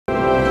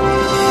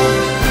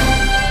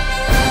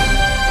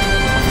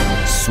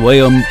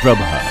Swayam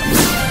Prabha.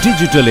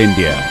 Digital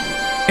India.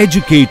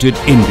 Educated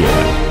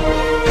India.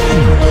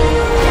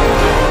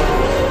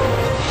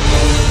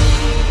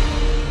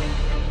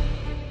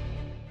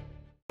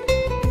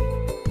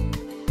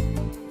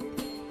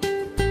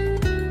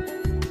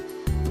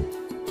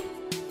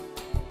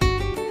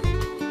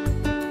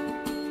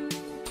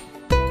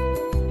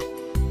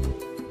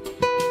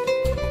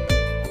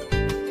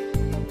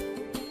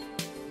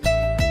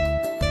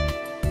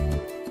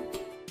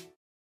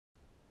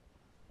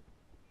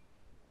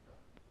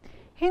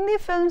 Hindi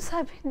films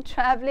have been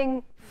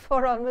traveling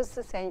for almost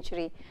a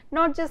century.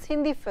 Not just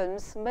Hindi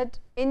films, but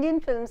Indian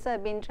films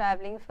have been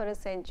traveling for a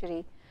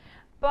century.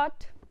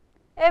 But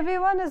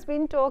everyone has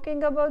been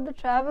talking about the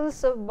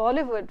travels of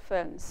Bollywood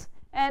films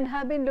and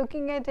have been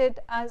looking at it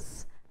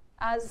as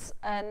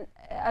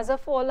a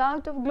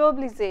fallout of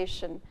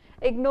globalization,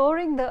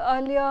 ignoring the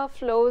earlier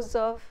flows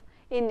of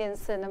Indian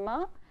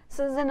cinema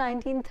since the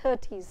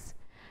 1930s.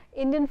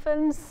 Indian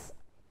films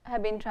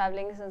have been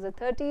traveling since the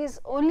 30s.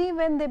 Only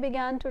when they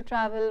began to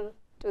travel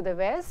to the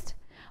West,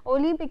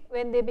 only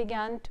when they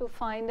began to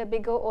find a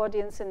bigger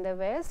audience in the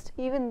West,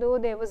 even though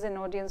there was an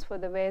audience for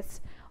the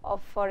West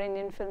for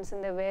Indian films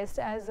in the West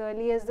as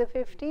early as the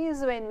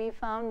 50s, when we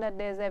found that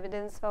there's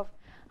evidence of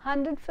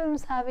 100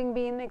 films having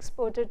been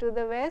exported to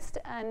the West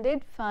and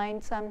did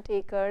find some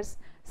takers,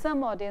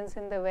 some audience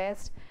in the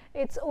West.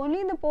 It's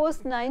only the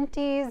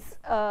post-90s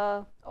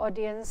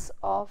audience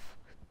of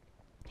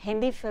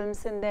Hindi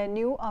films in their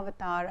new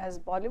avatar as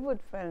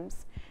Bollywood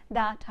films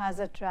that has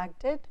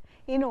attracted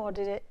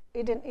inordinate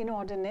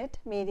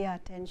media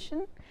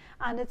attention,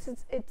 and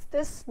it's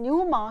this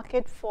new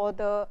market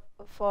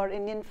for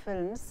Indian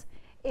films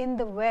in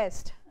the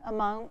West,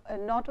 among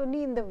not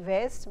only in the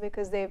West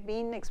because they've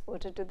been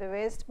exported to the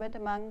West, but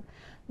among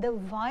the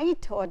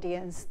white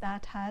audience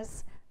that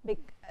has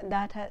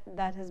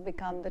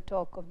become the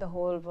talk of the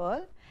whole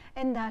world,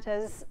 and that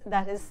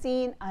is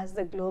seen as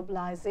the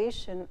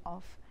globalization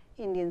of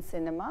Indian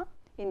cinema,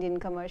 Indian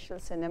commercial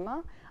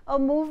cinema, a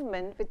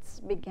movement which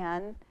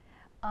began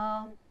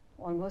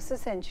almost a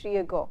century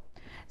ago.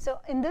 So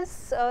in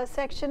this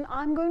section,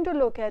 I'm going to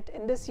look at,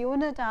 in this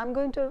unit, I'm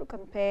going to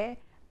compare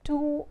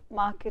two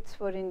markets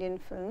for Indian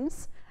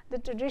films. The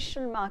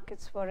traditional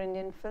markets for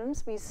Indian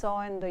films, we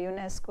saw in the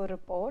UNESCO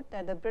report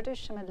that the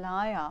British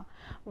Malaya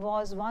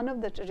was one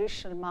of the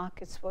traditional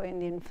markets for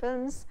Indian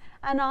films,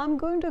 and I'm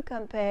going to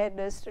compare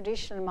this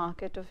traditional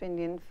market of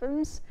Indian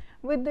films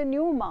with the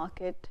new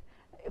market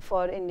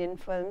for Indian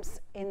films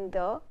in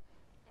the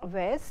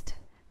West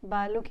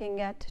by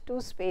looking at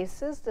two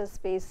spaces, the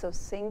space of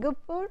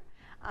Singapore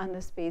and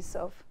the space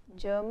of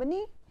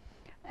Germany,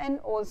 and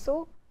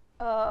also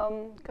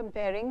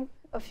comparing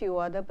a few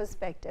other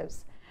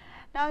perspectives.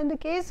 Now, in the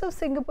case of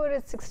Singapore,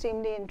 it's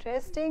extremely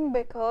interesting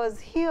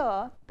because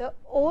here the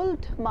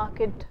old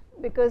market,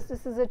 because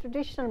this is a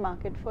traditional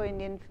market for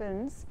Indian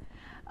films,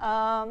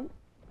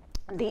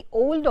 the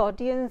old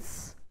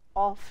audience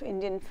of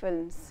Indian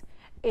films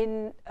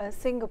in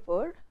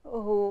Singapore,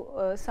 who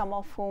some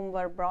of whom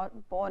were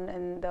born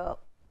in the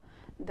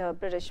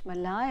British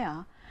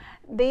Malaya,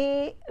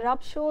 they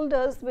rub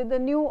shoulders with the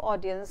new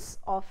audience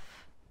of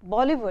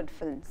Bollywood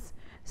films.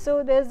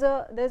 So there's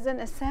an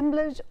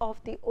assemblage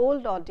of the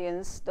old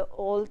audience, the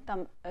old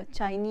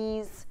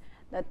Chinese,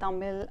 the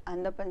Tamil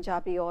and the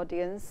Punjabi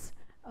audience,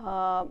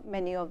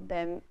 many of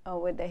them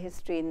with their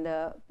history in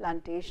the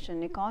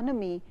plantation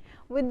economy,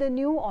 with the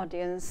new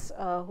audience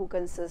who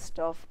consist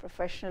of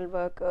professional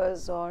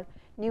workers or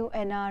new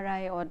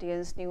NRI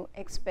audience, new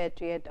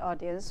expatriate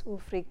audience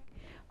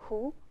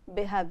who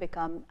have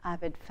become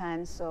avid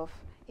fans of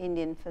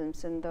Indian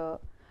films in the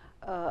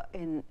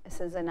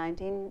since the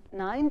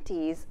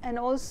 1990s, and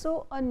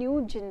also a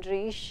new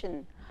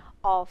generation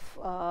of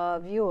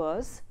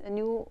viewers, a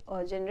new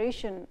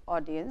generation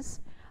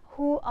audience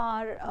who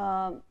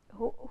are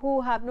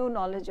who have no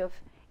knowledge of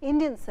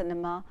Indian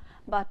cinema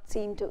but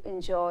seem to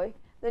enjoy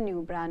the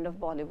new brand of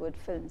Bollywood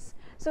films.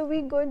 So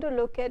we're going to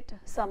look at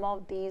some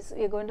of these,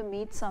 we're going to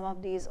meet some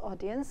of these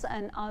audience,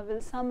 and I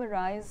will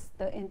summarize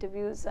the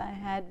interviews I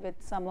had with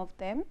some of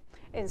them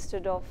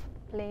instead of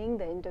playing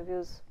the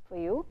interviews for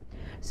you.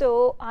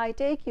 So I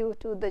take you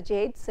to the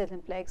Jade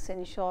Cineplex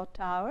in Shaw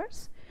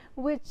Towers,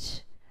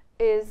 which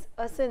is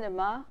a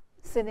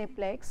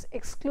cineplex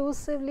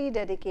exclusively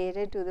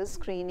dedicated to the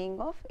screening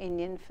of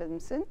Indian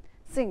films in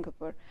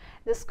Singapore,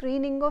 the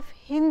screening of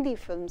Hindi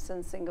films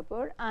in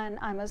Singapore. And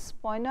I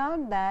must point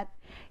out that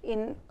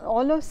in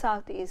all of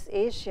Southeast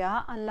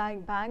Asia,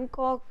 unlike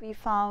Bangkok,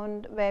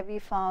 where we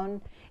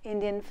found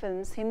Indian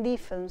films, Hindi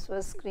films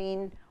were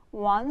screened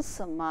once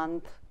a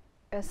month.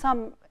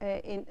 Some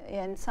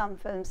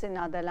films in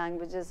other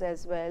languages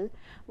as well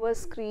were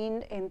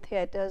screened in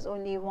theaters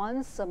only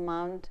once a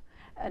month,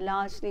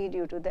 largely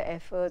due to the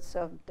efforts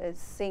of the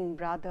Singh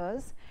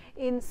brothers.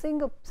 In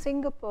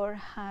Singapore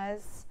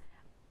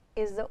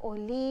is the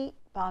only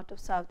part of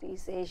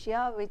Southeast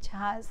Asia which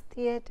has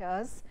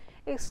theaters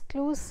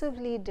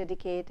exclusively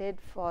dedicated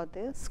for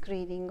the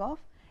screening of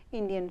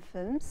Indian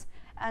films,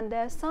 and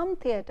there are some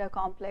theater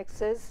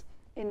complexes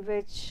in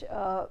which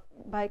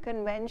by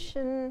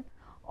convention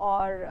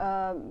or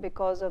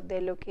because of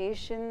their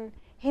location,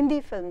 Hindi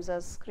films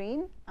are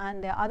screened,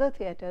 and there are other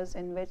theatres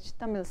in which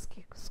Tamil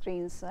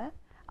screens are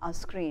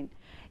screened.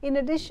 In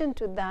addition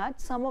to that,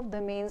 some of the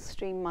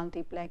mainstream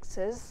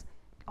multiplexes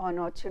on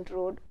Orchard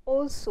Road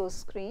also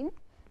screen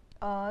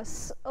a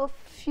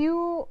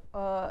few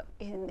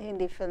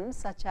Hindi films,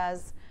 such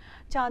as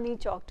Chandni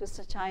Chowk to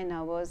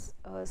China was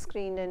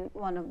screened in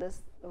one of the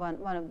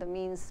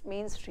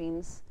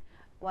mainstreams,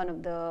 one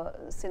of the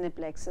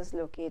cineplexes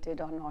located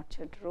on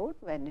Orchard Road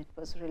when it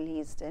was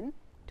released in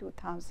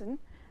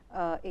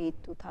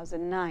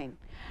 2008-2009.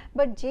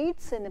 But Jade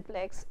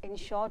Cineplex in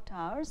Short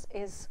Hours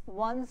is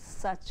one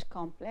such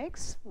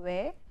complex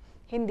where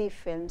Hindi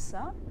films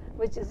are,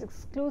 which is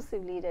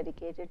exclusively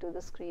dedicated to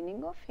the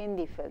screening of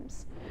Hindi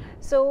films.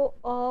 So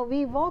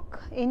we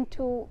walk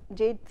into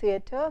Jade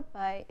Theatre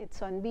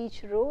it's on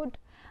Beach Road,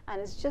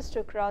 and it's just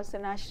across the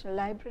National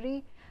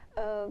Library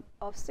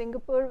of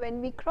Singapore. When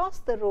we cross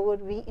the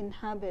road, we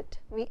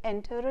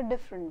enter a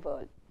different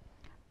world.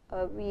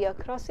 We are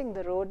crossing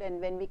the road, and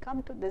when we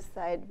come to this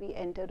side, we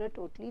enter a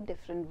totally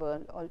different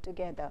world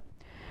altogether.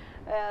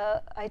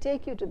 I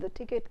take you to the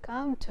ticket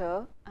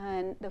counter,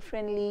 and the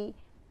friendly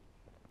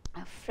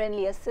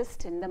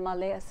assistant, the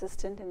Malay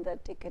assistant in the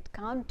ticket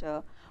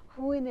counter,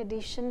 who in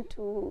addition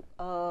to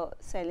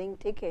selling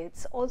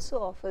tickets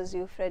also offers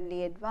you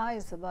friendly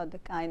advice about the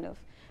kind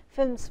of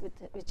films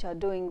which are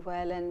doing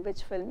well, and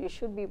which film you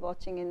should be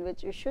watching and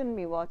which you shouldn't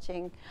be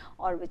watching,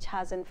 or which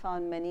hasn't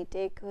found many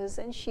takers.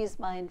 And she's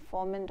my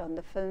informant on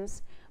the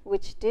films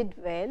which did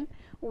well,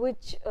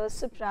 which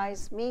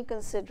surprised me,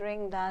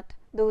 considering that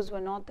those were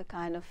not the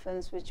kind of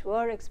films which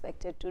were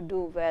expected to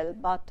do well.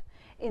 But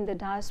in the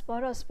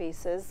diaspora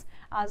spaces,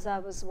 as I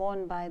was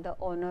warned by the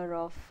owner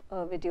of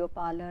a video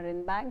parlor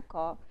in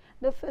Bangkok,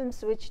 the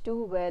films which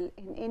do well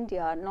in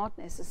India are not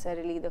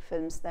necessarily the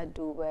films that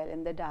do well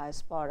in the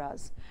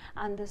diasporas.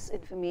 And this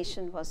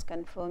information was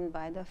confirmed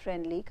by the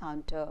friendly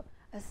counter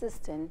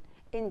assistant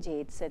in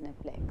Jade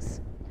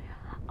Cineplex.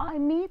 I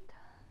meet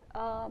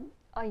a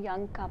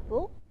young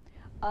couple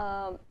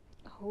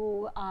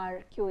who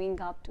are queuing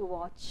up to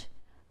watch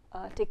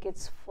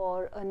tickets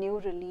for a new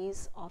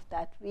release of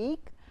that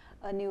week,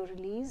 a new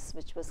release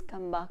which was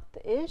Come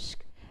Bakht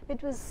Ishq.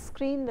 It was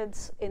screened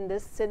in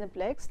this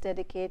Cineplex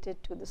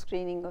dedicated to the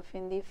screening of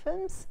Hindi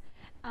films.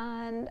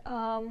 And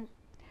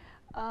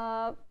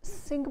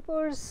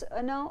Singapore's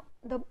now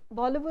the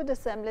Bollywood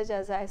Assemblage,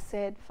 as I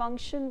said,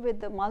 function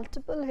with the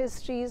multiple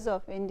histories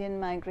of Indian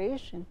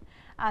migration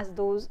as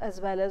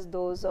well as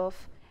those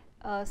of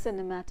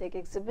cinematic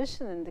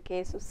exhibition in the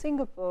case of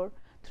Singapore,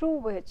 through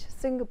which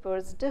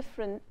Singapore's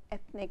different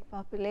ethnic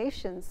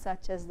populations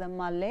such as the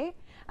Malay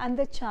and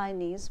the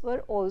Chinese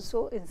were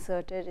also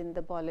inserted in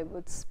the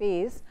Bollywood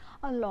space,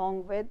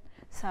 along with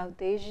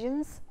South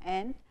Asians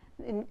and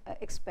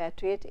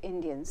expatriate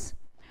Indians.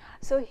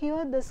 So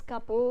here this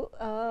couple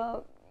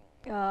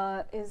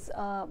is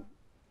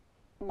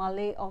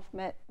Malay of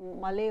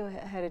Malay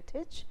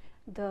heritage.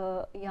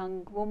 The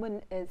young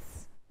woman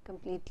is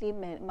completely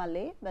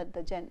Malay, but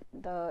the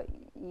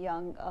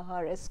young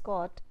her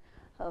escort,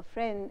 her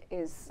friend,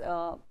 is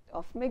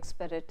of mixed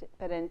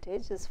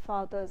parentage. His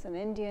father is an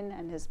Indian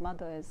and his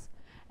mother is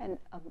his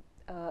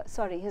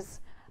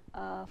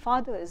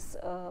father is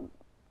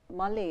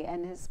Malay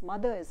and his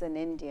mother is an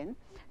Indian.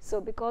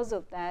 So because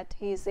of that,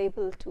 he is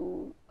able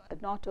to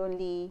not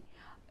only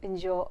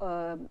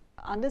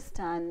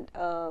understand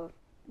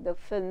the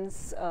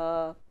films,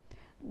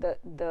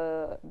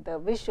 the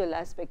visual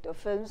aspect of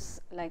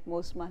films like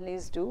most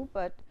Malays do,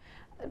 but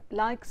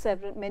like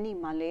many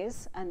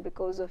Malays, and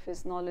because of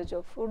his knowledge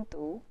of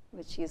Urdu,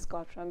 which he's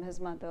got from his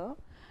mother,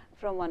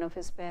 from one of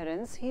his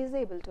parents, he is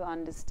able to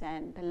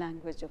understand the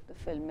language of the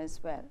film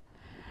as well.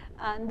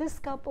 And this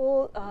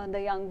couple,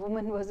 the young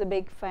woman was a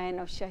big fan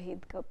of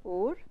Shahid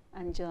Kapoor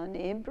and John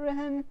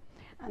Abraham,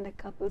 and the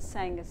couple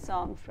sang a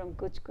song from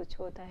Kuch Kuch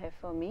Hota Hai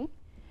for me.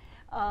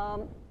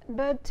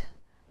 But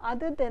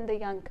other than the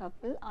young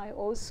couple, I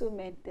also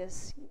met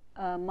this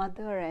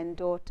mother and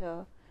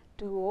daughter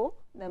duo,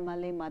 the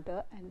Malay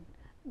mother and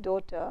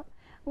daughter,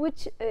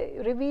 which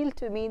revealed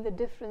to me the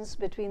difference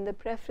between the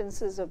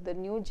preferences of the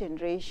new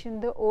generation,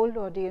 the old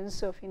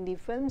audience of Hindi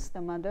films,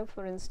 the mother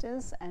for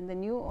instance, and the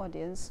new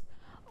audience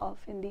of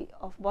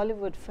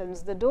Bollywood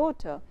films, the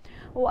daughter.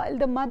 While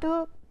the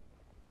mother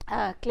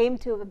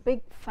claimed to be a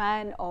big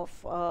fan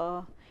of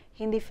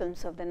Hindi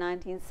films of the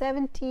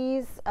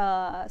 1970s,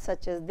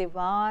 such as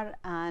Diwar,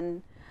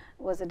 and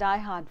was a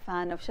die-hard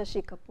fan of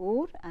Shashi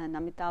Kapoor and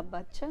Amitabh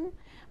Bachchan,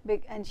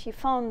 and she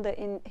found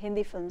the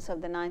Hindi films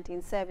of the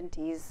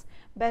 1970s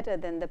better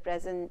than the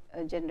present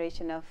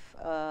generation of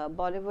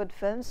Bollywood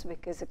films,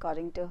 because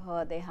according to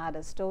her, they had a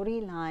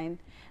storyline,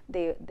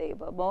 they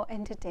were more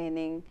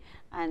entertaining,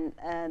 and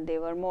they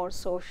were more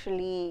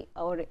socially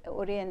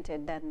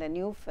oriented than the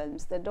new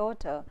films. The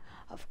daughter,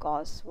 of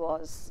course,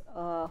 was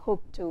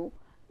hooked to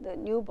the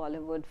new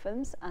Bollywood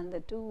films, and the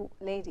two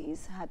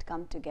ladies had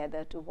come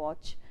together to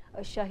watch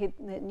a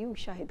new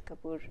Shahid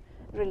Kapoor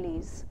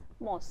release,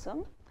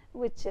 Mausam,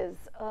 which is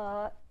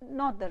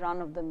not the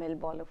run-of-the-mill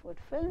Bollywood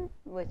film,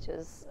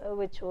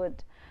 which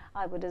would,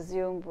 I would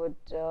assume, would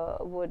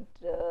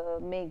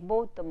make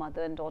both the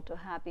mother and daughter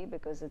happy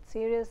because it's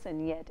serious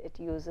and yet it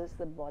uses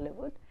the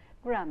Bollywood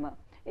grammar.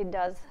 It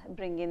does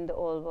bring in the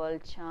old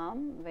world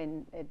charm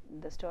when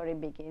the story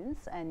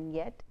begins, and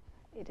yet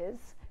it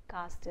is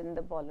cast in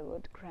the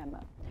Bollywood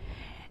grammar.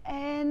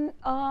 And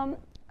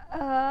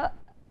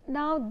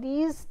now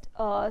these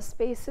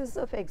spaces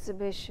of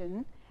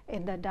exhibition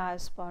in the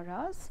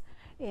diasporas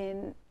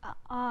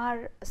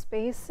are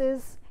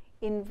spaces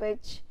in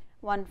which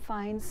one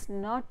finds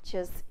not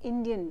just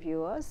Indian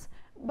viewers,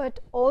 but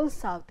all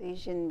South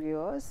Asian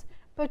viewers,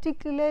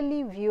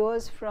 particularly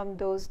viewers from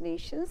those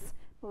nations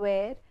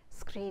where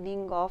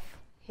screening of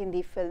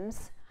Hindi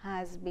films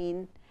has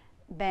been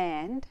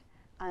banned,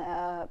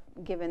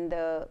 given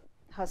the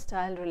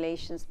hostile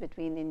relations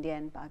between India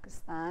and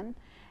Pakistan,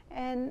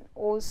 and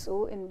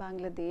also in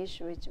Bangladesh,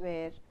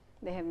 where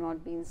they have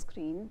not been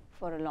screened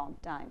for a long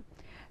time.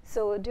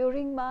 So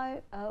during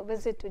my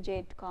visit to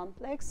Jade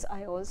Complex,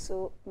 I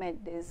also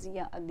met these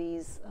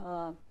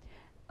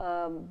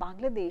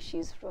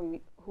Bangladeshis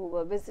who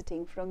were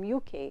visiting from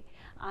UK,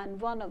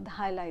 and one of the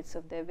highlights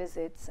of their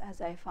visits,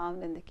 as I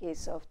found in the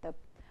case of the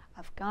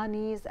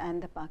Afghanis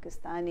and the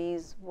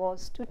Pakistanis,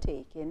 was to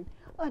take in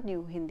a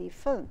new Hindi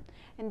film,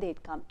 and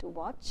they'd come to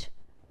watch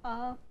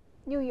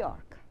New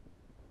York.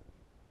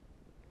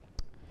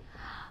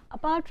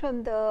 Apart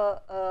from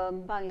the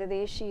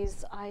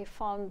Bangladeshis, I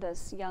found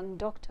this young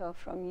doctor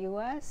from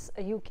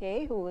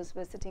UK, who was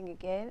visiting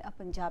again, a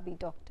Punjabi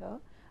doctor,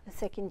 a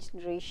second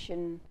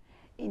generation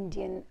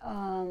Indian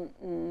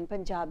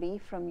Punjabi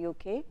from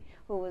UK,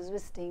 who was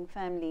visiting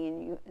family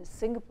in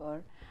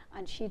Singapore,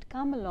 and she'd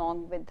come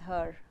along with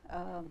her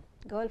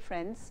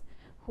girlfriends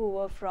who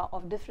were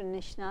of different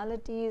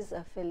nationalities,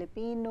 a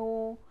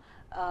Filipino,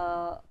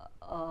 a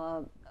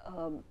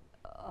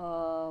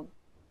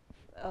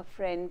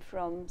friend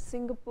from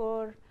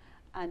Singapore,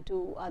 and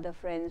two other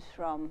friends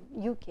from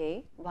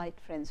UK, white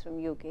friends from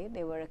UK.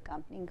 They were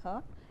accompanying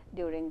her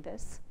during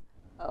this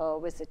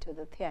visit to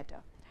the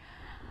theatre.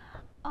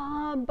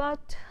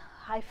 But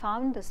I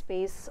found the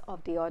space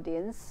of the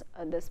audience,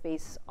 the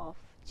space of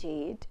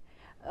Jade,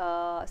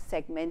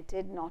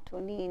 segmented not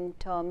only in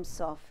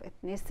terms of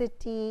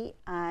ethnicity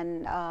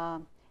and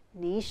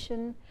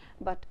nation,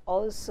 but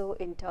also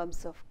in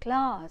terms of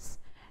class,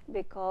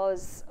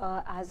 because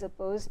as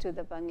opposed to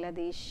the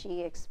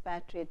Bangladeshi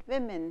expatriate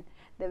women,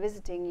 the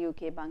visiting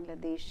UK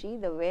Bangladeshi,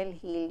 the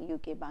well-heeled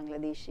UK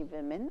Bangladeshi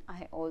women,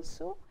 I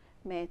also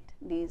met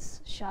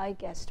these shy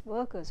guest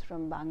workers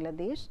from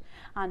Bangladesh.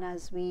 And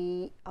as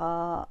we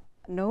know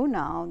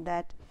now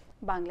that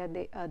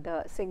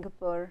the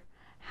Singapore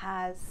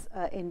has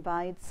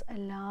invites a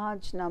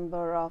large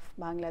number of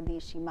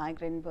Bangladeshi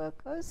migrant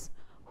workers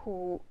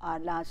who are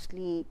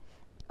largely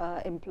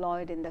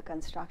employed in the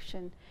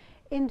construction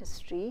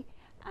industry,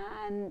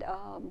 and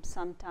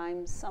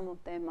sometimes some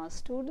of them are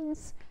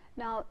students.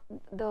 Now,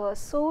 the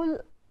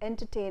sole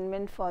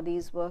entertainment for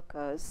these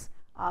workers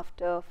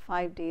after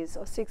 5 days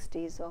or 6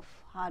 days of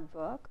hard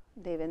work,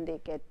 when they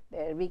get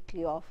their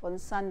weekly off on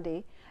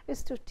Sunday,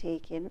 is to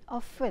take in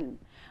a film.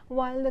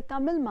 While the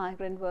Tamil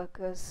migrant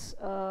workers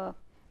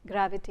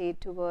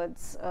gravitate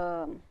towards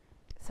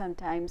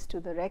sometimes to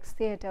the Rex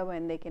Theatre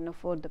when they can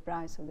afford the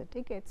price of the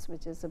tickets,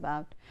 which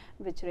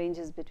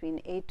ranges between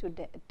 $8 to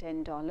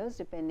 $10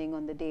 depending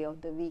on the day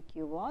of the week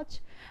you watch.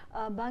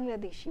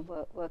 Bangladeshi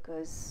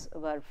workers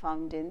were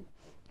found in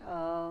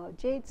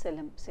Jade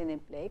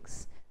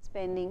Cineplex,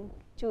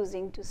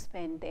 choosing to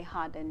spend their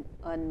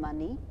hard-earned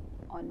money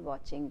on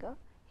watching a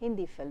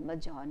Hindi film, a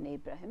John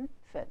Abraham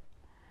film.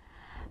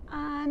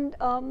 And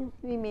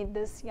we met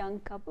this young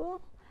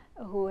couple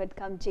who had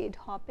come jade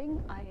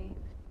hopping. I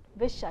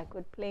wish I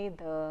could play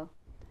the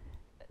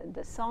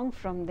song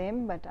from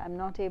them, but I'm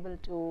not able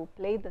to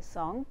play the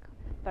song.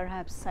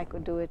 Perhaps I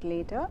could do it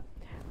later.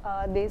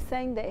 They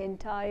sang the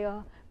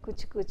entire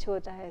Kuch Kuch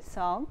Hota Hai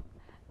song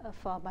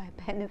for my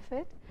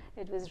benefit.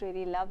 It was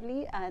really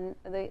lovely, and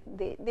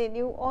they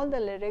knew all the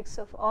lyrics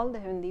of all the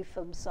Hindi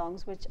film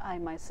songs, which I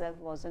myself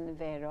wasn't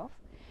aware of.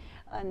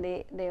 And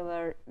they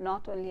were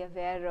not only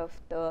aware of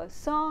the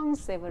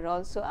songs, they were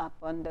also up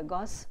on the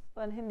gossip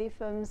on Hindi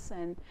films.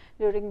 And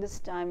during this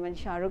time when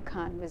Shah Rukh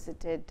Khan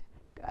visited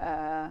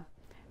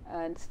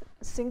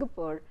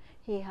Singapore,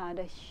 he had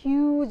a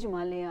huge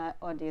Malay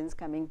audience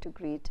coming to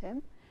greet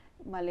him.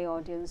 Malay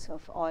audience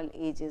of all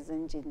ages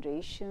and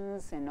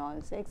generations and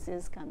all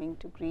sexes coming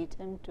to greet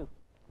him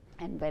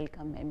and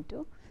welcome him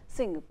to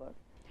Singapore.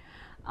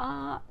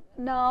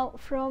 Now,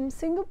 from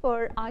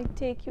Singapore, I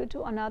take you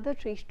to another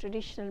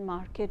traditional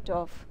market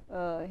of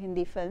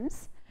Hindi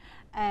films,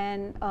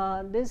 and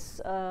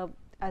this,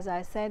 as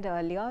I said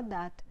earlier,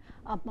 that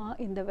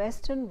in the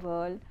Western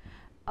world,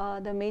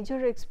 the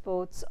major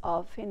exports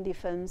of Hindi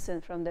films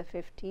from the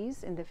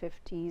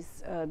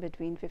 50s,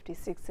 between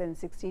 56 and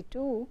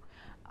 62,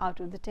 out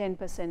of the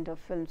 10% of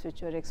films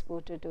which were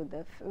exported to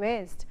the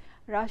West,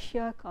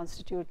 Russia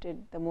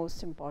constituted the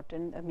most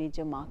important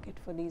major market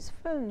for these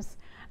films.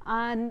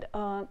 And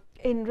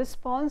in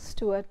response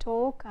to a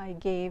talk I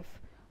gave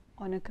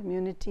on a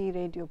community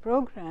radio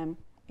program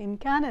in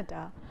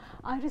Canada,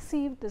 I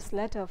received this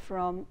letter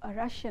from a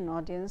Russian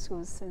audience who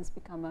has since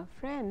become a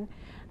friend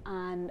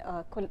and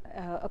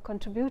a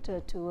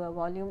contributor to a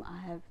volume I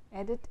have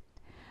edited.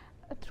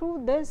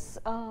 Through this,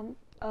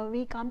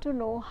 we come to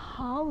know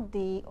how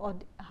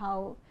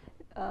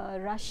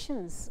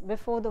Russians,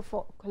 before the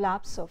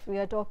collapse of, we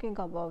are talking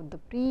about the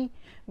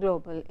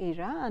pre-global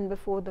era and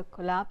before the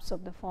collapse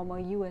of the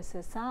former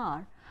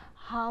USSR,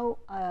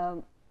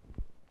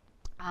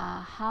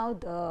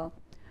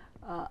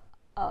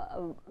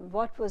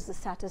 what was the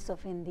status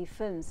of Hindi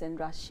films in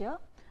Russia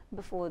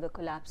before the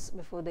collapse,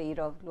 before the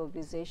era of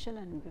globalization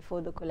and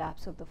before the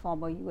collapse of the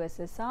former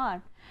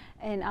USSR.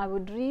 And I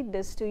would read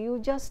this to you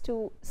just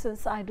to,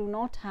 since I do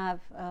not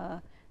have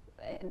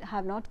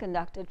not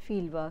conducted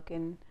field work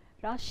in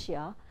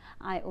Russia,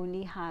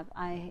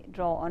 I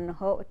draw on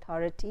her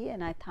authority,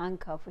 and I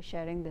thank her for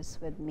sharing this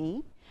with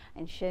me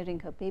and sharing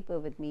her paper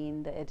with me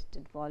in the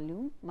edited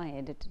volume, my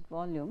edited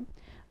volume,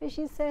 where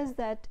she says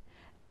that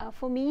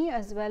for me,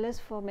 as well as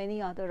for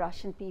many other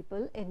Russian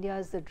people, India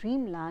is the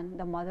dreamland,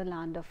 the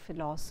motherland of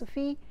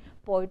philosophy,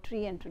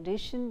 poetry and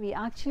tradition. We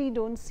actually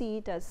don't see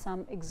it as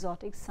some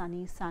exotic,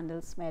 sunny,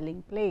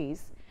 sandal-smelling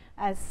place,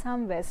 as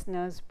some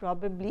Westerners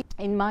probably.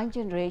 In my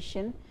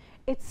generation,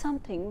 it's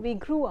something we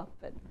grew up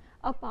with,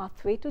 a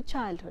pathway to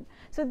childhood.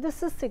 So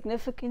this is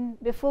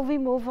significant. Before we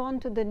move on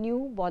to the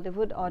new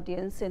Bollywood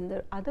audience in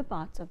the other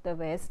parts of the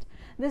West,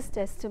 this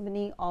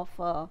testimony of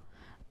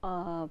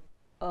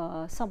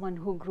someone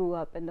who grew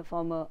up in the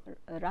former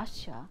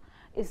Russia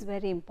is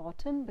very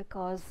important,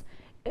 because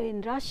in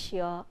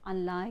Russia,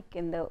 unlike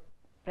in the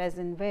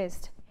present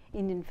West,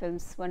 Indian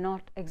films were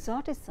not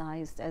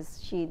exoticized, as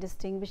she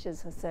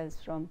distinguishes herself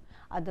from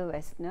other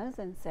Westerners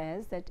and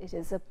says that it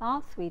is a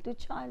pathway to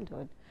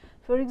childhood.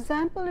 For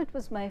example, it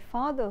was my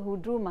father who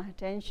drew my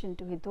attention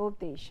to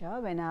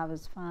Hitopdesha when I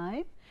was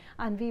 5,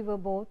 and we were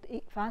both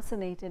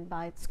fascinated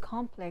by its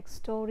complex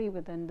story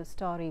within the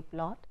story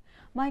plot.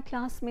 My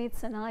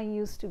classmates and I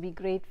used to be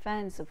great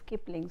fans of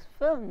Kipling's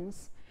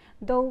films,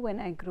 though when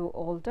I grew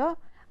older,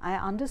 I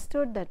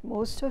understood that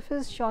most of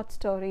his short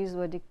stories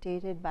were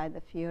dictated by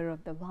the fear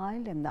of the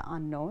wild and the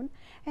unknown,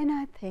 and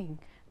I think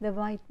The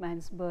White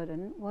Man's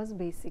Burden was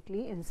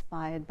basically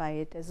inspired by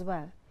it as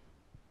well.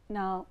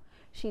 Now,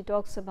 she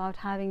talks about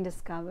having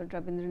discovered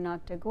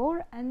Rabindranath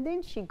Tagore, and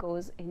then she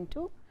goes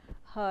into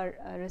her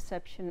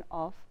reception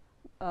of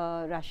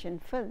Russian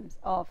films,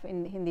 of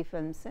Hindi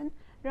films in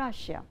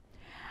Russia.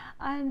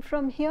 And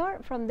from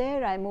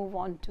there I move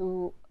on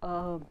to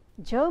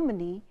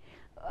Germany.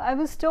 I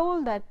was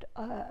told that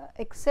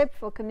except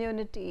for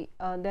community,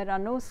 there are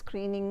no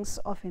screenings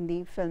of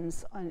Hindi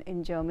films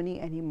in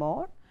Germany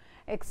anymore.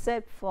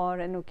 Except for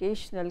an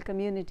occasional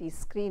community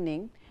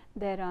screening,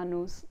 there are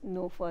no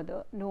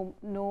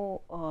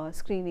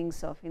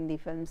screenings of Hindi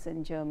films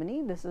in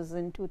Germany. This is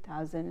in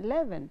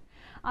 2011.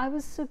 I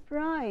was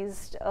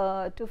surprised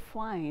to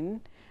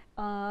find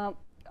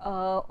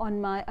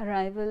on my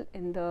arrival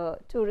in the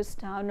tourist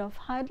town of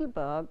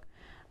Heidelberg,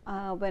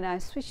 when I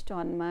switched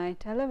on my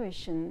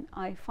television,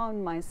 I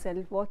found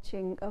myself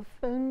watching a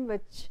film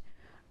which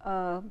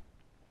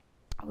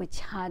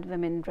had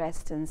women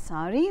dressed in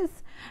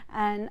saris,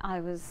 and I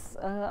was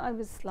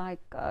like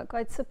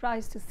quite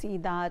surprised to see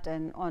that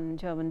and on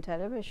German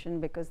television,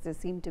 because they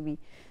seem to be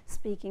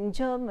speaking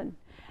German.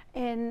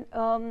 And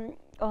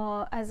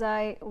as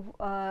I,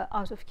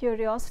 out of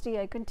curiosity,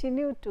 I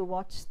continued to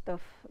watch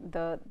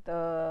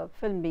the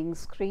film being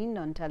screened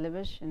on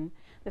television.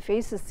 The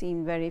faces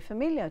seemed very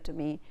familiar to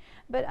me,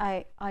 but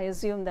I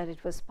assumed that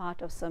it was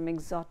part of some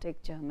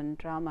exotic German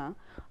drama,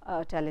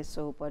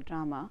 telesoap or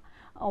drama,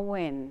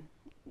 when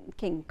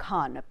King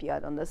Khan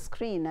appeared on the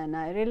screen, and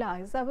I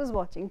realized I was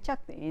watching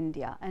Chak De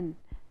India, and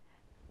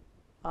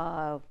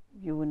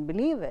you wouldn't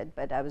believe it,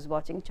 but I was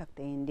watching Chak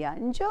De India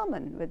in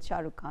German, with Shah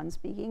Rukh Khan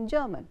speaking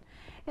German.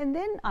 And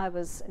then I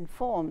was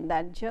informed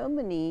that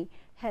Germany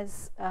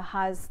has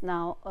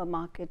now a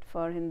market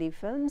for Hindi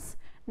films,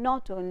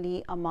 not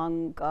only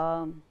among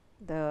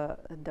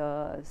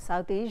the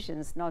South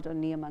Asians, not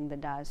only among the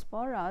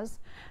diasporas,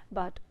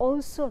 but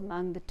also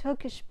among the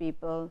Turkish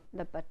people,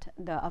 the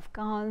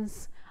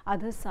Afghans,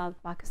 other South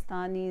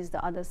Pakistanis,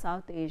 the other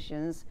South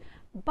Asians,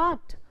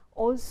 but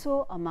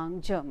also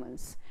among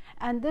Germans.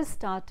 And this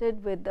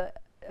started with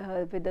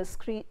the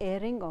screen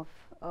airing of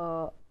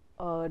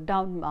a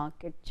down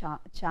market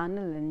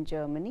channel in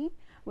Germany,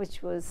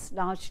 which was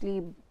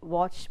largely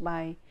watched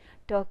by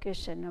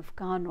Turkish and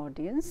Afghan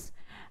audience.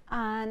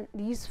 And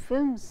these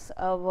films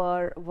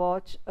were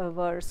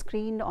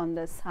screened on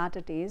the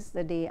Saturdays,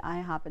 the day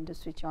I happened to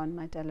switch on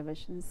my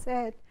television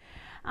set.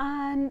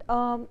 And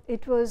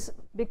it was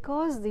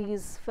because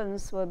these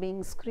films were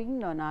being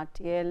screened on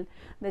RTL,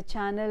 the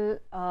channel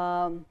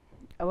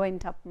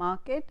went up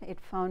market. It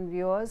found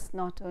viewers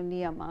not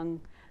only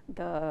among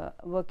the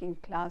working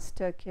class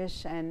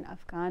Turkish and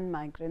Afghan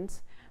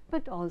migrants,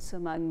 but also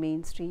among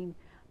mainstream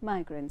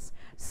migrants.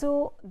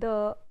 So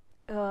the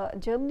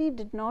Germany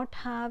did not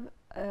have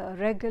a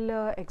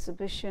regular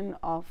exhibition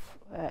of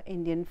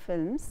Indian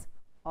films,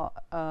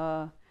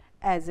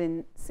 as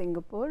in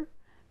Singapore,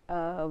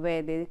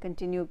 where they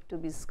continue to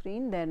be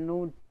screened. There are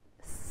no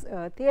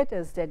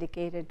theatres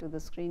dedicated to the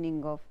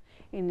screening of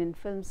Indian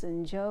films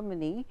in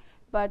Germany,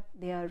 but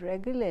they are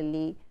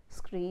regularly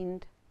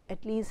screened.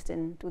 At least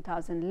in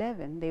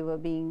 2011, they were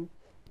being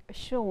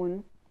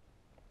shown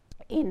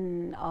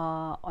in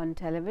on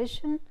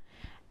television,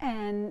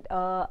 and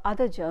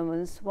other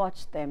Germans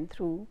watched them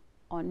through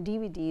on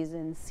DVDs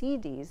and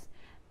CDs.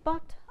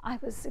 But I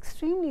was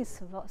extremely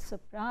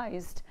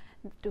surprised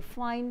to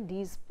find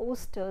these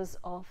posters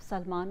of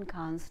Salman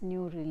Khan's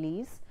new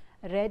release,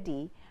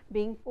 Ready,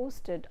 being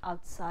posted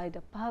outside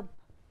a pub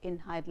in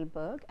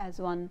Heidelberg as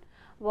one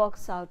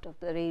walks out of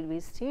the railway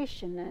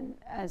station, and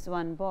as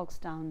one walks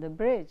down the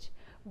bridge,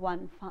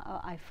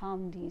 I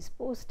found these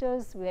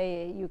posters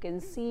where you can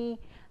see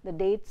the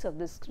dates of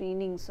the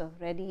screenings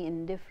of Ready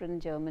in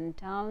different German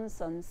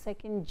towns. On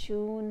 2nd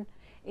June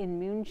in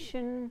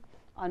München,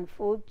 on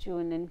 4th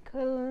June in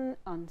Köln,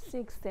 on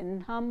 6th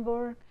in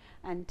Hamburg,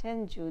 and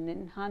 10th June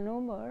in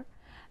Hanover.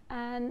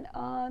 And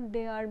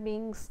they are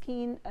being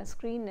screened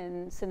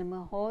in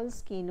cinema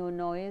halls, Kino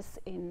Neues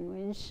in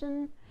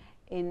München,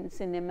 in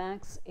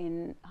Cinemax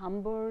in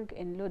Hamburg,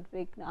 in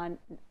Ludwig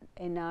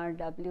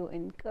NRW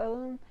in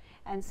Köln,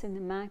 and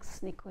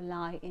Cinemax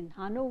Nikolai in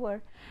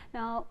Hanover.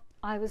 Now,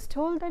 I was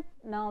told that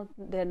now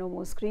there are no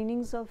more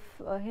screenings of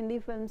Hindi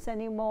films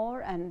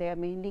anymore, and they are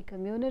mainly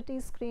community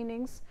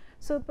screenings.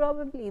 So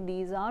probably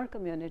these are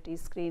community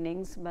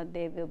screenings, but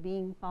they were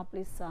being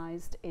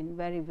publicized in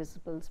very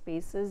visible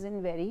spaces,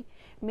 in very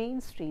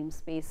mainstream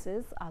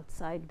spaces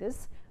outside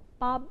this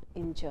pub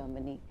in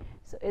Germany.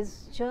 So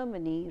is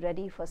Germany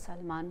ready for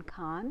Salman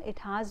Khan? It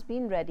has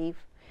been ready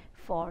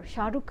for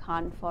Shah Rukh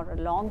Khan for a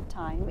long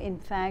time. In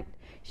fact,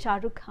 Shah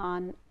Rukh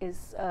Khan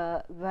is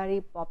a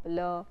very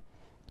popular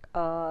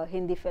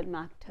Hindi film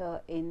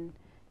actor in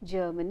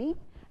Germany.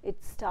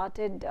 It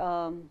started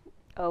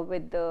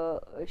with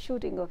the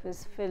shooting of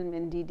his film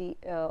in Dil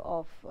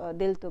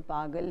To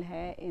Pagal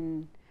Hai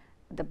in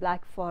the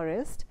Black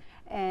Forest,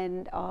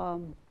 and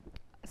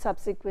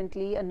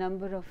subsequently a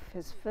number of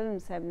his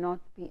films have not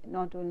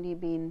only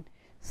been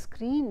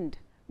screened,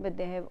 but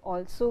they have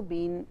also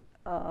been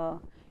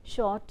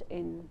shot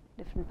in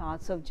different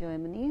parts of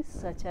Germany,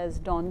 such as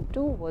Dawn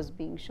 2 was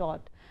being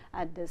shot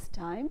at this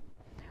time.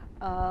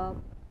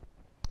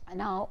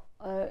 Now,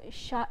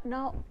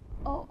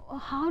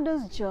 how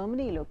does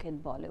Germany look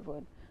at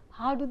Bollywood?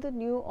 How do the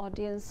new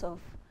audience of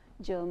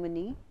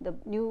Germany, the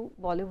new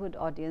Bollywood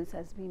audience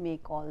as we may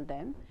call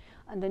them,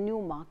 and the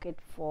new market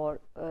for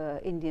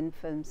Indian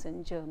films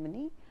in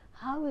Germany,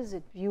 how is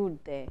it viewed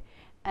there?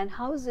 And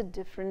how is it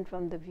different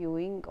from the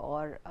viewing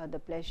or the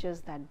pleasures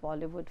that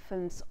Bollywood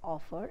films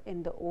offer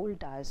in the old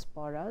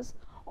diasporas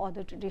or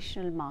the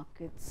traditional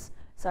markets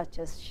such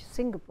as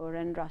Singapore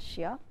and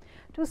Russia?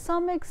 To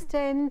some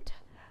extent,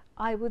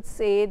 I would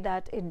say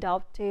that it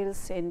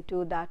dovetails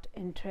into that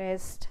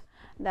interest,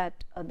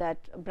 that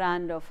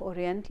brand of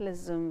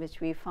Orientalism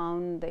which we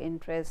found, the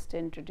interest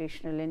in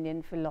traditional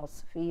Indian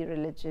philosophy,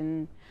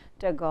 religion,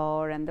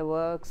 Tagore and the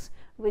works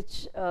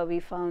which we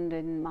found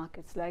in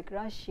markets like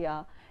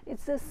Russia.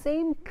 It's the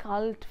same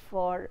cult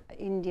for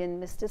Indian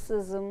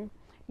mysticism,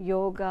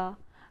 yoga,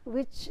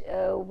 which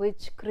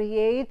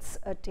creates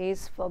a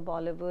taste for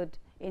Bollywood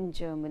in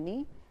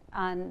Germany.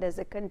 And there's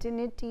a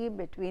continuity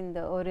between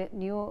the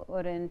new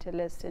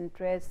Orientalist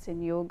interests in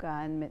yoga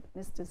and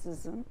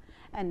mysticism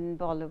and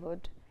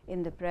Bollywood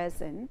in the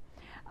present.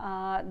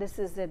 This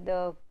is at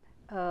the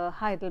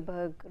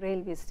Heidelberg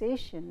railway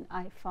station.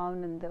 I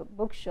found in the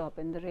bookshop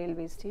in the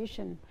railway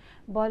station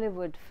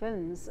Bollywood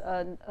films,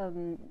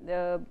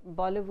 the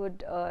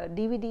Bollywood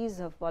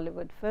DVDs of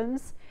Bollywood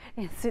films.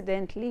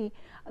 Incidentally,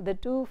 the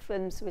two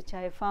films which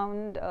I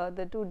found,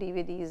 the two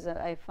DVDs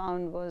I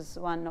found was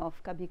one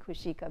of Kabhi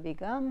Khushi Kabhi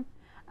Gum,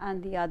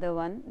 and the other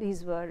one,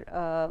 these were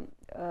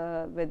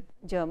with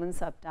German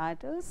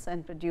subtitles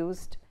and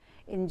produced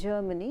in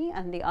Germany,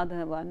 and the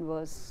other one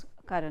was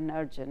Karan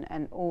Arjun,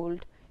 an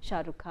old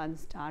Shah Rukh Khan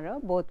starrer.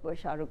 Both were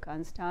Shah Rukh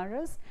Khan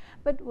starrers,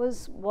 but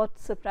what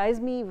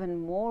surprised me even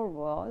more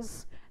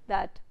was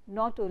that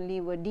not only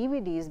were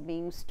DVDs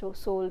being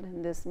sold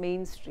in this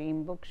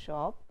mainstream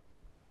bookshop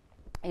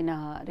in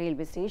a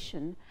railway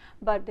station,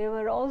 but there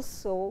were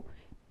also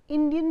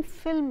Indian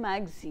film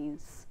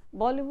magazines,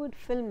 Bollywood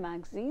film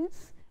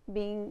magazines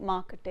being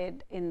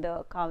marketed in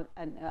the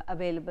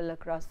available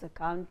across the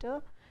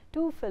counter.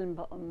 Two film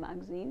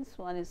magazines,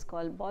 one is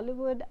called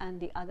Bollywood and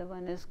the other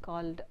one is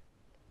called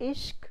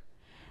Ishq.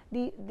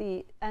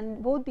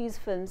 And both these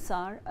films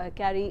are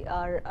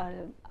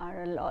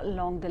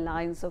along the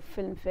lines of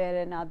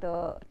Filmfare and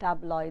other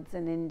tabloids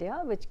in India,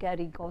 which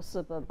carry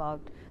gossip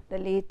about the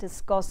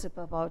latest gossip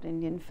about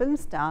Indian film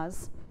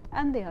stars,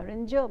 and they are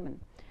in German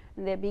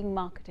and they are being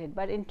marketed.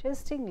 But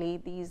interestingly,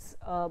 these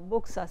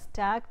books are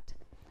stacked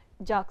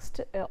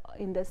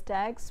in the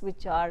stacks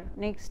which are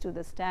next to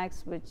the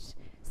stacks which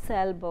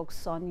sell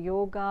books on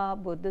yoga,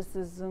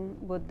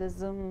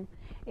 Buddhism,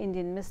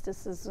 Indian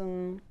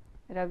mysticism,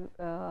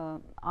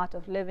 Art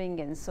of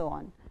Living, and so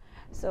on.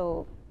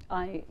 So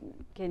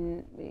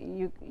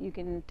you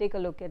can take a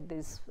look at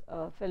these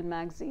film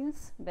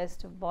magazines,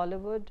 Best of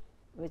Bollywood,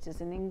 which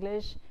is in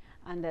English,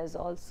 and there's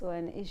also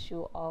an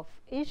issue of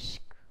Ishq,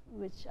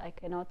 which I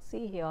cannot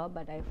see here,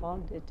 but I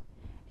found it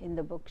in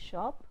the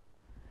bookshop.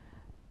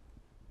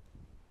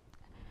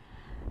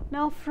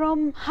 Now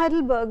from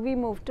Heidelberg we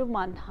move to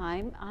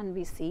Mannheim, and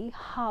we see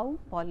how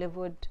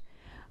Bollywood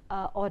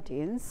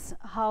audience,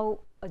 how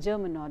a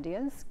German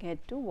audience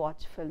get to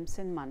watch films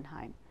in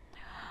Mannheim.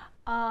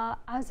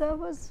 As I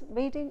was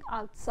waiting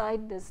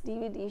outside this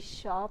DVD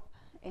shop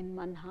in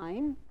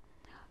Mannheim,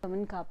 a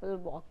German couple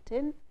walked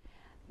in.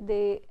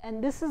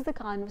 And this is the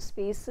kind of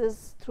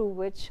spaces through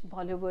which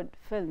Bollywood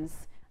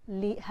films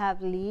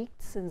have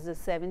leaked since the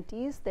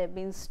 70s. They've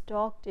been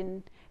stocked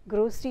in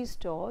grocery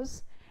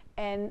stores,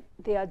 and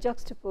they are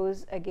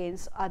juxtaposed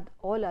against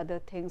all other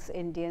things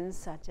Indian,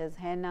 such as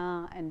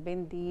henna and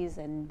bindis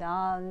and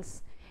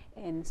dals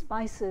and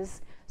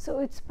spices. So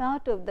it's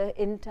part of the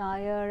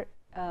entire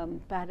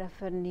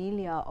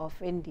paraphernalia of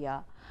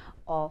India,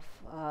 of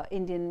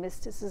Indian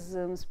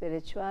mysticism,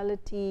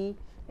 spirituality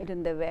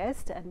in the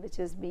West, and which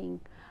is being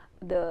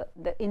the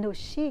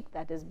Indo-Chic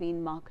that is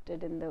being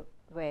marketed in the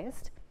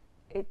West.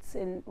 It's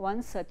in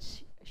one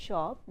such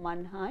shop,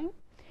 Mannheim,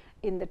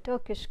 in the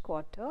Turkish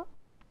Quarter.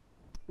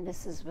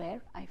 This is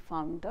where I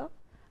found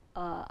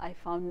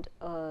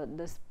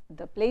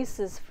the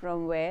places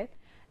from where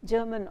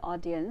German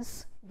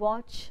audience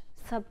watch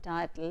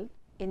subtitled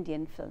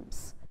Indian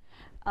films.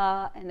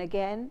 And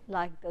again,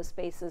 like the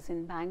spaces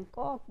in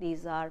Bangkok,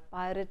 these are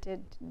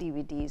pirated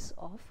DVDs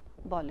of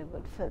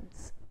Bollywood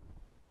films.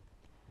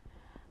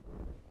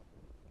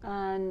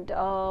 And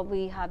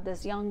we have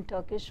this young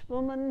Turkish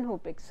woman who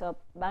picks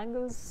up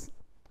bangles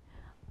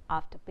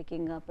after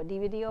picking up a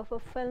DVD of a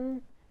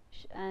film.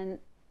 And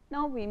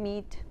now we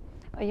meet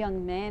a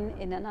young man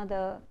in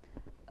another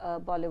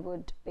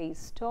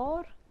Bollywood-based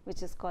store,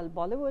 which is called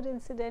Bollywood,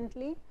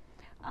 incidentally,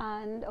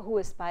 and who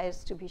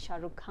aspires to be Shah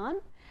Rukh Khan.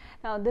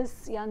 Now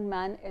this young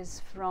man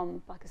is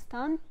from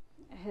Pakistan.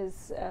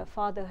 His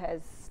father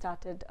has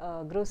started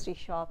a grocery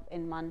shop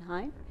in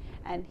Mannheim,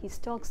 and he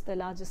stocks the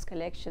largest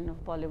collection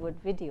of Bollywood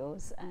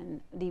videos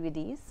and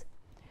DVDs,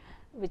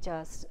 which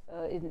are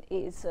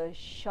is a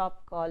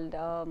shop called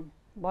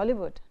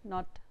Bollywood,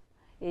 not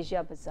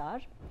Asia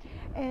Bazaar.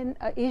 And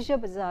Asia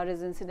Bazaar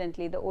is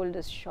incidentally the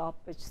oldest shop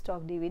which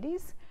stock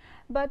DVDs.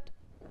 But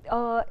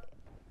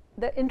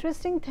the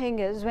interesting thing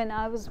is, when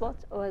I was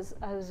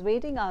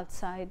waiting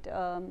outside,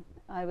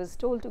 I was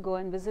told to go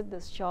and visit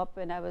this shop.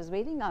 When I was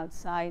waiting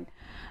outside,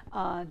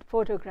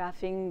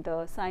 photographing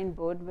the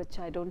signboard, which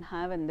I don't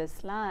have in this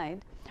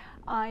slide,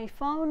 I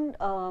found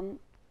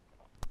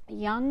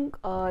young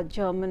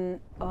German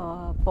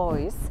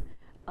boys,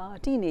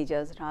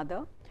 teenagers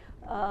rather,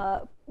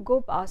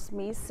 go past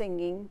me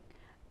singing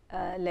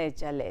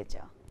Leja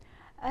Leja.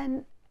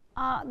 And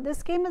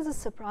this came as a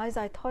surprise.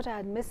 I thought I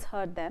had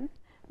misheard them,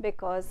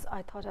 because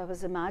I thought I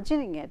was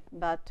imagining it,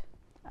 but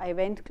I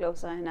went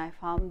closer and I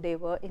found they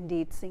were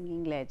indeed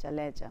singing Leja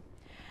Leja.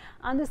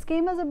 And this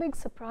came as a big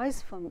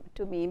surprise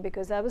to me,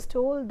 because I was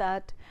told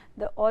that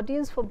the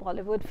audience for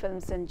Bollywood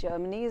films in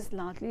Germany is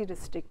largely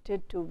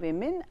restricted to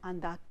women,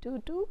 and that too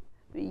to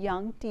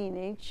young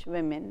teenage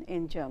women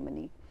in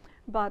Germany.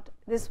 But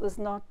this was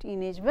not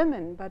teenage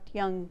women, but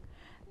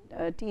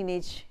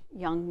teenage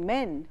young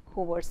men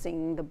who were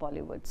singing the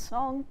Bollywood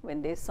song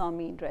when they saw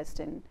me dressed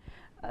in,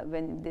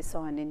 when they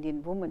saw an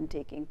Indian woman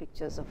taking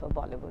pictures of a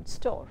Bollywood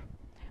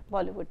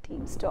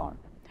themed store.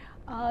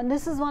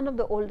 This is one of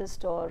the oldest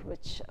stores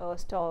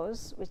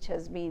which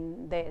has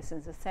been there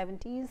since the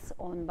 70s,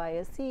 owned by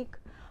a Sikh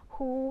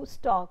who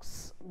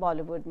stocks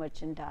Bollywood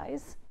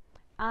merchandise.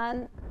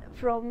 And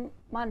from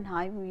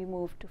Mannheim we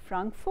move to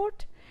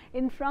Frankfurt.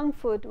 In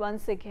Frankfurt,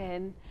 once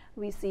again,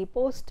 we see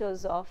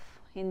posters of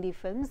Hindi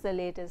films, the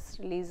latest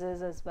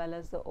releases as well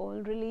as the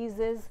old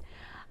releases,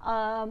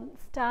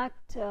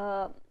 stacked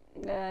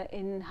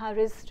in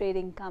Harris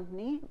Trading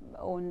Company,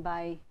 owned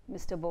by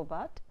Mr.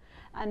 Bobat.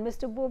 And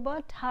Mr.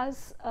 Bobat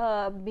has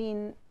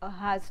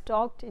has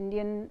stocked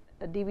Indian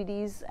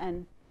DVDs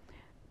and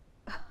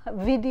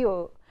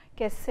video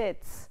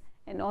cassettes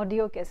and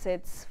audio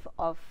cassettes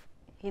of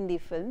Hindi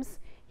films.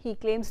 He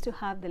claims to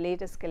have the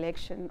latest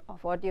collection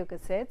of audio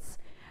cassettes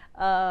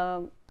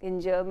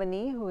in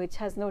Germany, which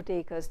has no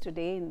takers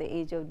today in the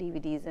age of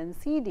DVDs and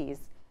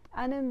CDs.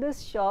 And in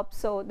this shop,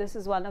 so this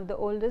is one of the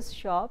oldest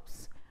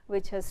shops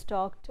which has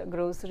stocked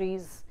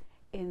groceries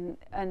in,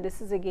 and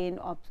this is again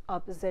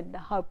opposite the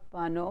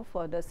Hauptbahnhof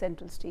for the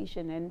central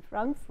station in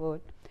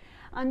Frankfurt.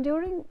 And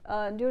during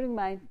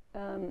my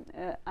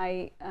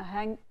I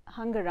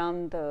hung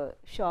around the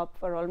shop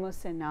for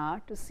almost an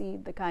hour to see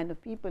the kind of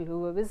people who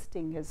were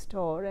visiting his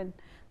store and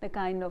the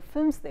kind of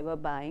films they were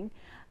buying.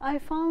 I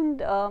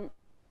found a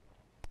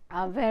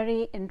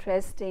very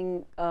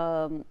interesting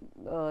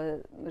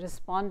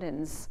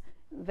respondents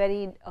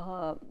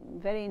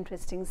very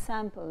interesting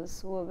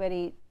samples who were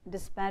very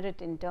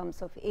disparate in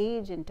terms of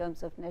age, in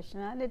terms of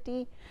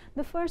nationality.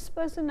 The first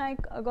person I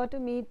got to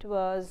meet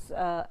was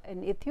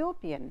an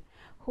Ethiopian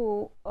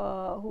who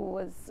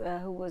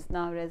was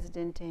now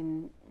resident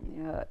in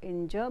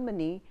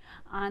Germany,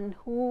 and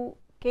who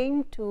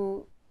came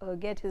to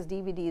get his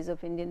DVDs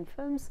of Indian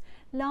films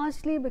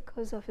largely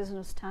because of his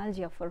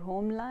nostalgia for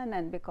homeland,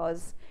 and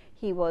because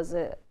he was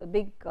a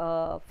big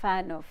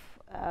fan of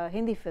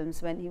Hindi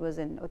films when he was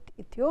in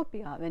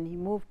Ethiopia. When he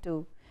moved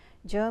to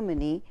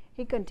Germany,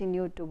 he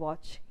continued to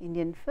watch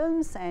Indian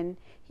films, and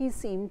he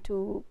seemed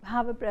to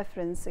have a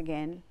preference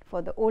again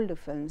for the older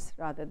films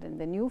rather than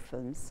the new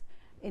films,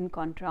 in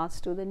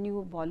contrast to the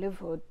new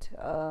Bollywood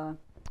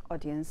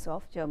audience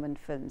of German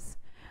films.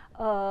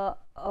 A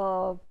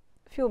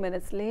few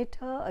minutes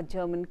later, a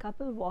German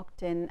couple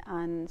walked in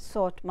and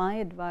sought my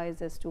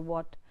advice as to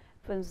what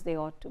films they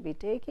ought to be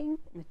taking,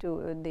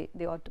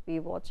 they ought to be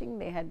watching.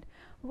 They had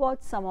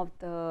watched some of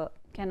the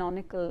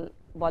canonical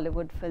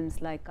Bollywood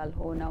films like Kal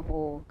Ho Na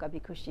Ho,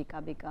 Kabhi Khushi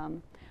Kabhi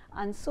Gum,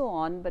 and so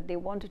on, but they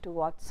wanted to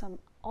watch some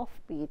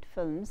offbeat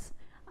films,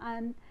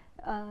 and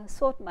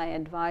sought my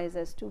advice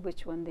as to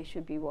which one they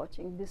should be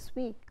watching this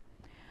week.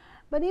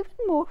 But even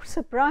more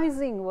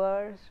surprising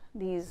were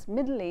these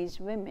middle-aged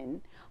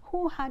women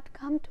who had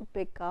come to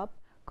pick up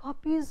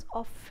copies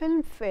of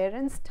Filmfare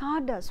and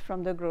Stardust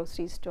from the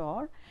grocery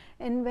store.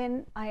 And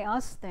when I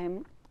asked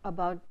them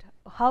about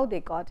how they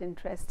got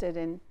interested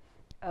in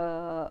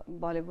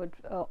Bollywood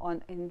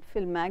in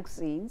film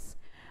magazines,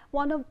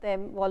 one of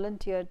them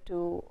volunteered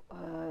to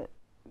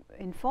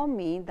inform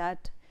me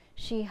that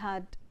she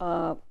had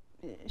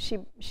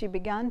she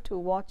began to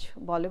watch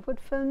Bollywood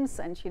films,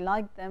 and she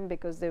liked them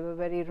because they were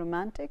very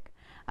romantic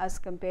as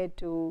compared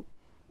to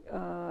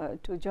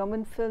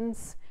German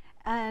films,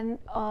 and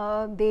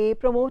they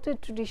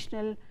promoted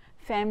traditional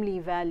family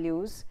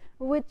values,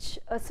 which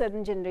a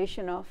certain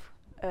generation of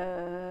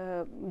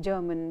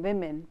German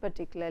women,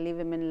 particularly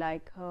women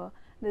like her,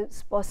 the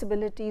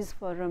possibilities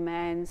for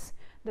romance,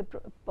 the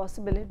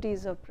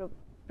possibilities of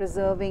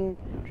preserving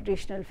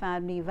traditional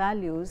family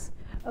values,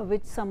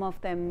 which some of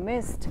them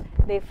missed,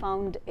 they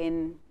found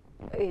in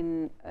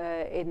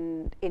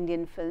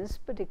Indian films,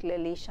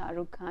 particularly Shah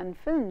Rukh Khan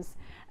films.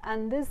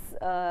 And this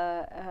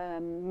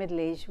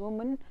middle-aged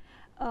woman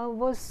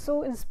was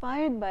so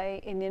inspired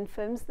by Indian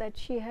films that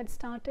she had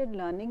started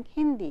learning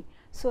Hindi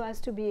so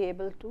as to be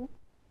able to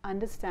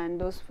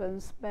understand those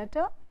films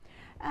better,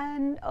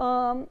 and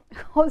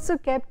also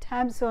kept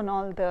tabs on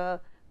all the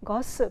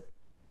gossip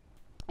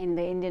in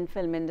the Indian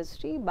film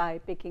industry by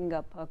picking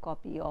up a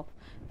copy of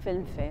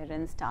Filmfare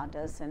and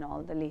Stardust and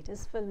all the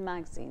latest film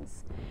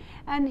magazines.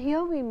 And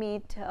here we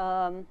meet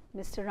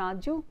Mr.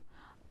 Raju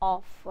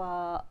of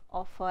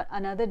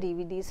another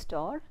DVD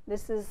store.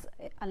 This is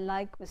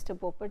unlike Mr.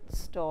 Popat's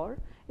store.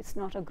 It's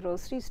not a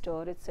grocery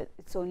store.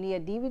 It's only a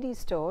DVD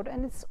store,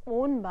 and it's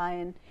owned by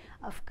an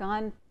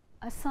Afghan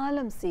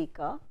asylum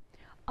seeker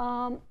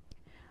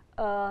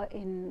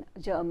in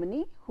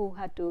Germany who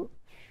had to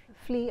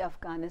flee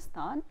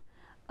Afghanistan.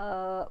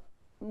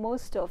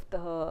 Most of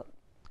the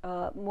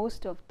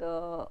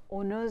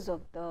owners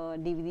of the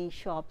DVD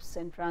shops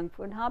in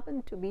Frankfurt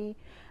happen to be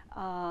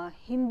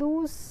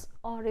Hindus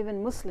or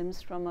even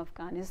Muslims from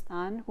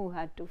Afghanistan who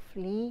had to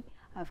flee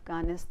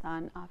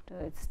Afghanistan after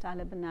its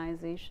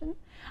Talibanization,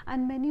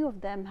 and many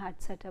of them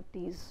had set up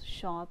these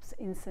shops,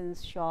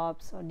 incense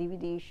shops or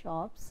DVD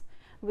shops,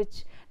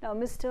 which now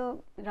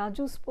Mr.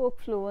 Raju spoke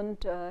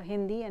fluent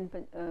Hindi and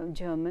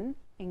German,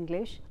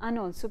 English, and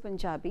also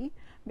Punjabi,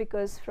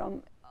 because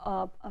from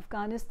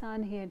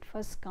Afghanistan he had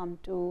first come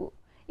to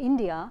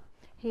India.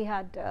 He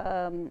had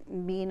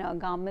been a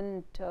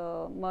garment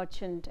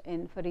merchant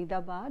in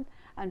Faridabad,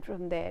 and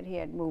from there he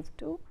had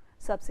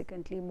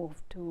subsequently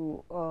moved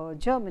to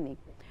Germany.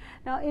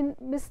 Now in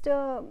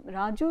Mr.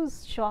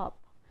 Raju's shop,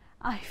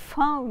 I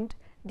found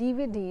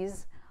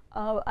DVDs.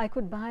 I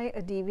could buy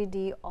a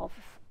DVD of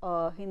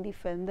a Hindi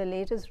film, the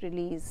latest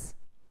release.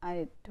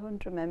 I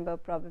don't remember,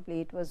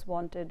 probably it was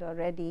Wanted or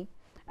Ready,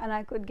 and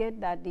I could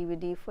get that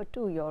DVD for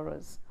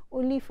 €2,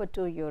 only for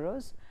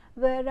 €2,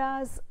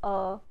 whereas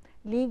a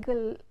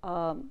legally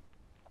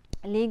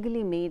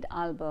made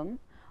album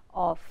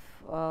of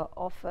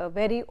a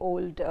very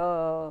old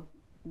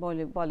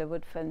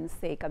Bollywood film,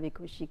 say Kabhi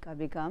Khushi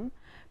Kabhi Gum,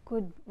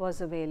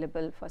 was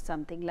available for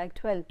something like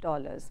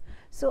 $12.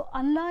 So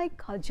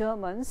unlike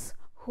Germans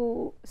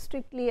who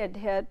strictly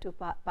adhere to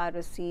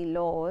piracy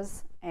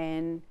laws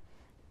and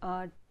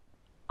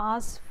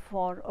ask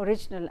for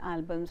original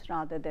albums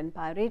rather than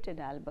pirated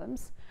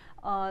albums,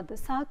 the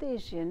South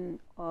Asian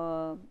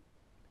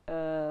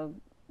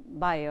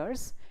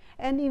buyers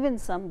and even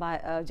some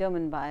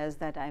German buyers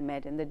that I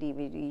met in the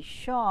DVD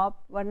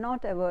shop were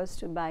not averse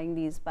to buying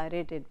these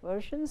pirated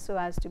versions so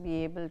as to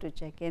be able to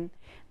check in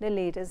the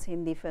latest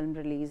Hindi film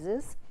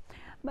releases.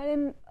 But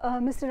in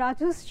Mr.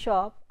 Raju's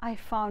shop, I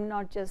found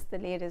not just the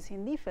latest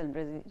Hindi film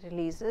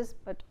releases,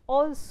 but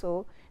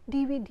also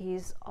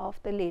DVDs of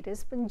the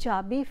latest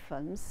Punjabi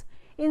films,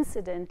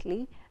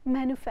 incidentally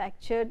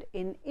manufactured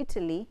in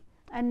Italy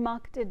and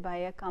marketed by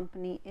a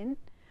company in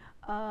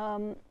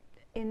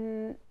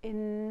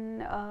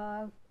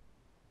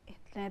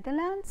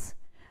Netherlands.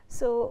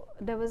 So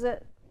there was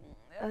a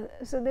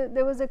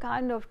there was a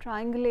kind of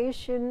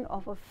triangulation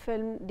of a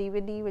film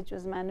DVD which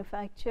was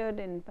manufactured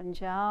in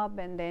Punjab,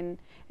 and then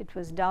it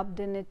was dubbed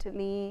in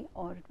Italy,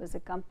 or it was a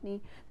company.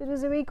 It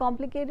was a very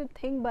complicated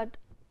thing, but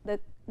the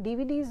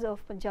DVDs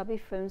of Punjabi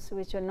films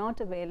which are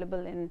not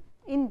available in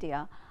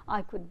India,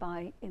 I could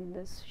buy in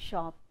this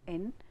shop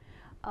in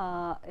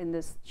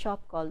this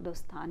shop called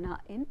Dostana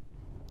in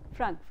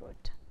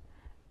Frankfurt.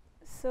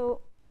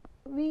 So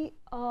we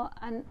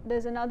and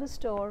there's another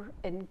store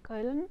in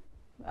Köln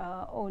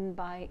owned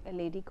by a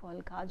lady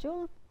called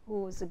Kajol,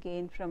 who is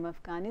again from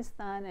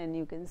Afghanistan, and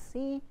you can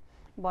see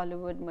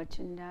Bollywood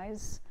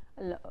merchandise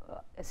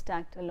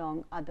stacked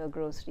along other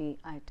grocery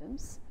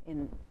items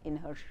in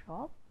her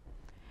shop.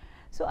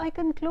 So I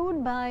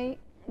conclude by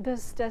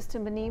this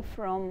testimony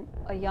from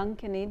a young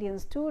Canadian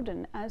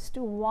student as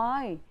to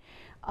why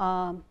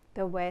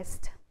the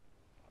West,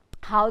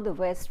 how the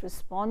West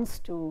responds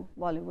to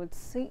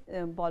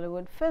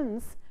Bollywood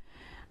films.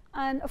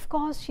 And of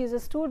course, she is a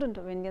student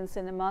of Indian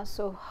cinema,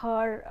 so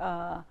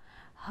her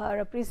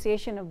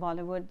appreciation of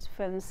Bollywood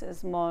films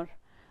is more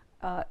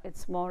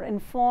it's more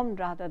informed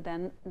rather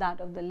than that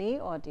of the lay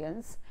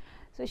audience.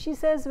 So she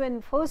says,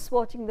 when first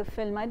watching the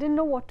film, I didn't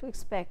know what to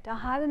expect. I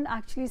hadn't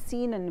actually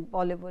seen a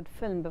Bollywood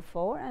film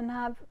before, and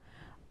have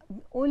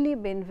only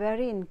been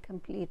very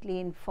incompletely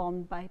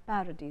informed by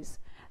parodies.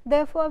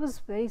 Therefore, I was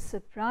very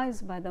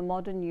surprised by the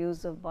modern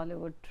use of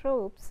Bollywood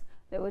tropes.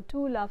 There were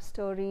two love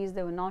stories,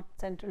 they were not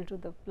central to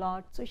the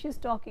plot. So she's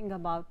talking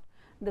about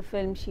the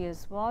film she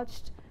has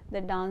watched.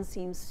 The dance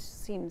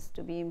seems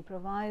to be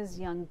improvised,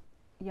 young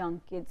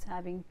kids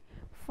having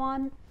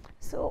fun.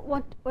 So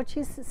what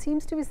she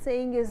seems to be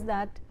saying is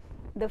that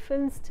the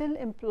film still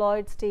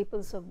employed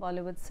staples of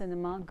Bollywood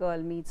cinema: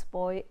 girl meets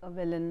boy, a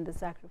villain, the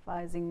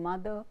sacrificing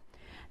mother.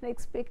 And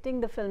expecting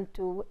the film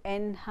to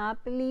end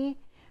happily,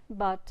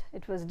 but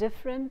it was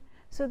different.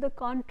 So the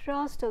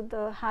contrast of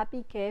the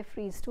happy,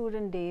 carefree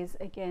student days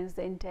against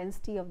the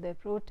intensity of their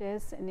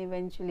protests and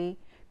eventually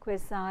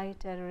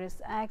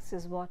quasi-terrorist acts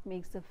is what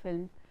makes the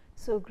film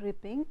so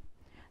gripping.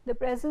 The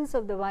presence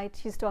of the white,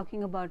 she's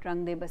talking about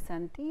Rang De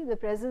Basanti, the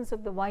presence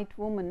of the white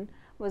woman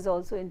was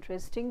also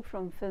interesting,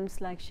 from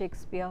films like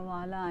Shakespeare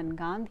Wala and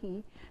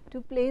Gandhi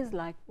to plays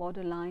like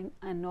Borderline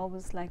and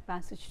novels like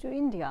Passage to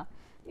India.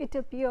 It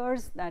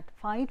appears that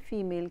white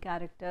female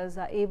characters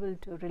are able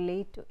to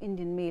relate to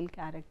Indian male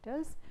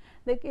characters.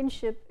 The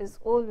kinship is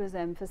always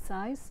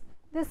emphasized.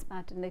 This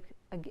pattern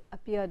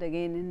appeared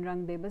again in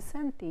Rang De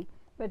Basanti,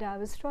 but I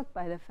was struck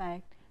by the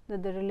fact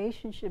that the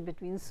relationship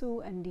between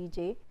Sue and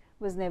DJ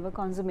was never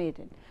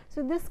consummated.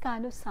 So this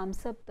kind of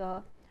sums up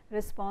the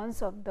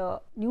response of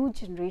the new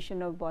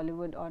generation of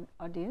Bollywood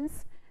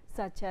audience,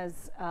 such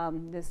as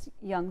this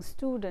young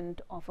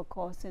student of a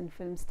course in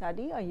film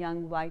study, a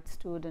young white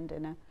student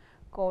in a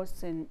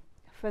course in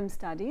film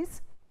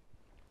studies,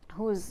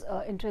 who is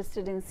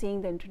interested in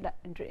seeing the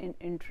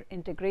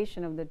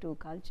integration of the two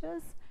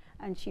cultures,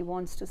 and she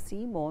wants to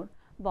see more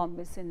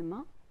Bombay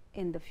cinema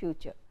in the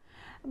future.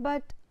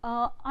 But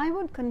I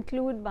would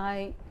conclude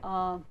by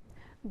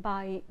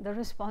the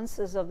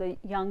responses of the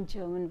young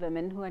German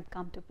women who had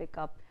come to pick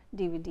up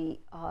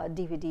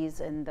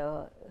DVDs in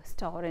the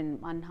store in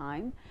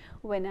Mannheim.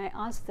 When I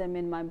asked them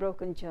in my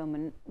broken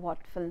German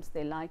what films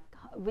they liked,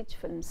 which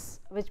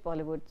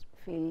Bollywood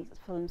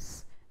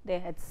films they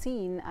had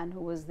seen, and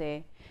who was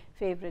their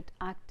favorite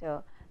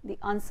actor, the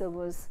answer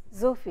was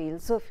so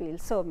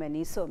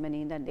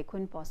many that they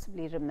couldn't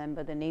possibly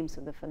remember the names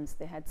of the films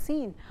they had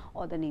seen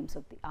or the names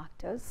of the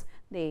actors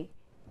they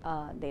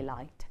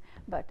liked.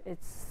 But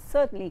it's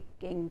certainly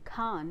King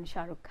Khan,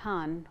 Shah Rukh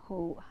Khan,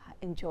 who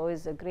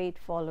enjoys a great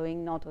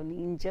following not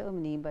only in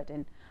Germany but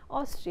in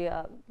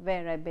Austria,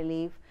 where I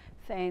believe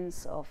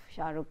fans of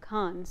Shah Rukh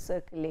Khan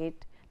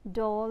circulate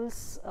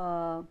dolls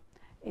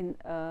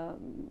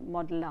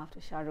modeled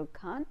after Shah Rukh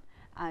Khan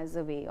as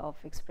a way of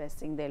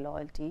expressing their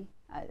loyalty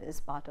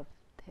as part of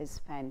his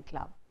fan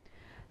club.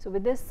 So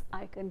with this,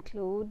 I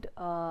conclude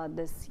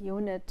this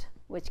unit,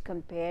 which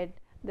compared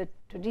the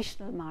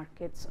traditional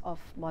markets of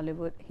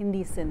Bollywood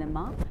Hindi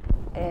cinema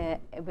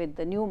with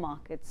the new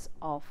markets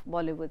of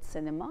Bollywood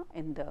cinema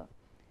in the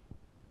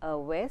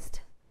West,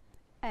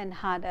 and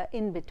had an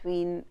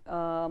in-between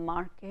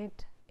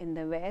market in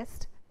the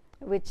West,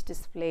 which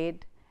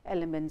displayed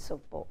elements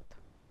of both.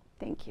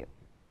 Thank you.